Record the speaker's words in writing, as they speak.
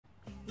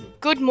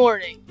Good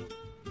morning.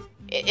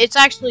 It's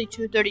actually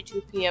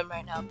 2:32 p.m.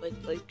 right now, but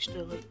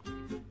still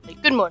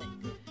good morning.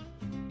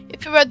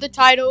 If you read the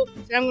title,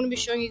 then I'm going to be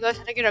showing you guys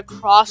how to get a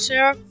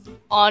crosshair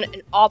on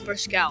an AWP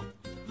scout.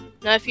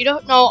 Now, if you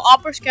don't know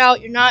AWP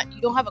scout, you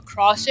don't have a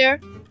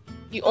crosshair.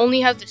 You only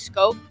have the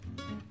scope.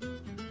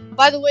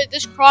 By the way,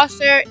 this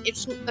crosshair,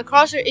 the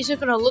crosshair isn't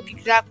going to look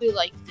exactly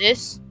like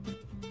this,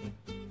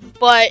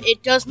 but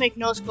it does make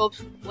no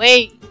scopes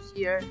way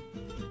easier.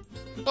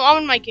 So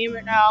I'm in my game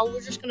right now. We're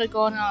just gonna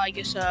go on,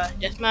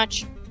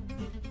 deathmatch.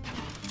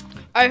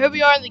 Alright, here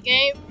we are in the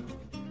game.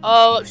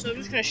 So I'm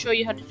just gonna show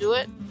you how to do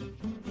it.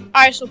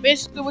 Alright, so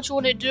basically what you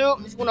want to do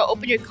is you want to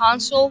open your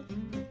console.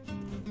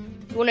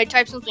 You want to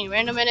type something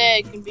random in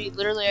it. It can be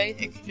literally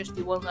anything. It could just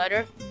be one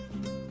letter.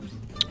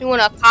 You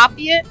want to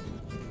copy it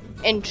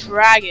and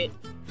drag it.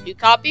 You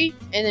copy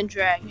and then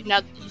drag. And now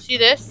you see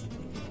this,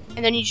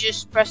 and then you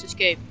just press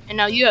escape, and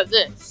now you have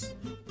this.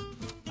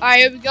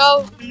 Alright, here we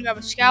go. I'm gonna grab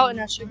a scout and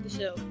let's check this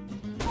out.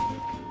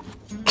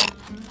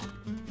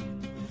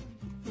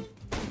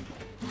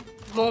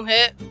 Boom,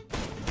 hit.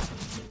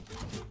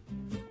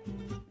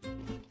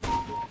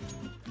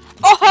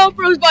 Oh,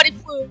 bro's body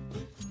flew.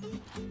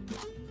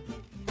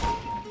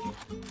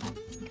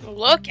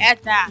 Look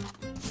at that.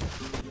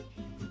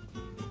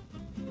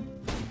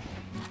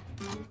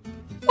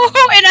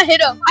 Oh, and I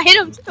hit him. I hit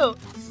him too.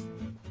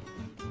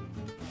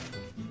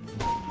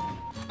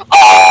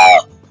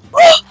 Oh!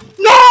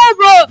 No,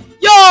 bro!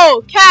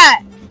 Yo,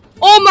 cat!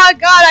 Oh my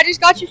god, I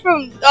just got you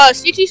from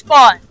CT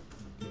spawn.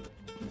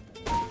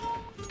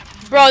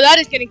 Bro, that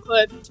is getting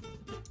clipped.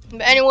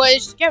 But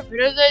anyways, to get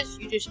rid of this,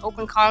 you just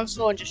open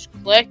console and just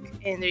click,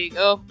 and there you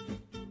go.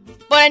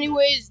 But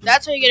anyways,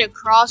 that's how you get a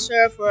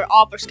crosshair for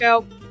AWP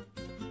scout.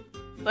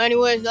 But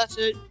anyways, that's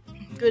it.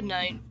 Good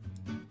night.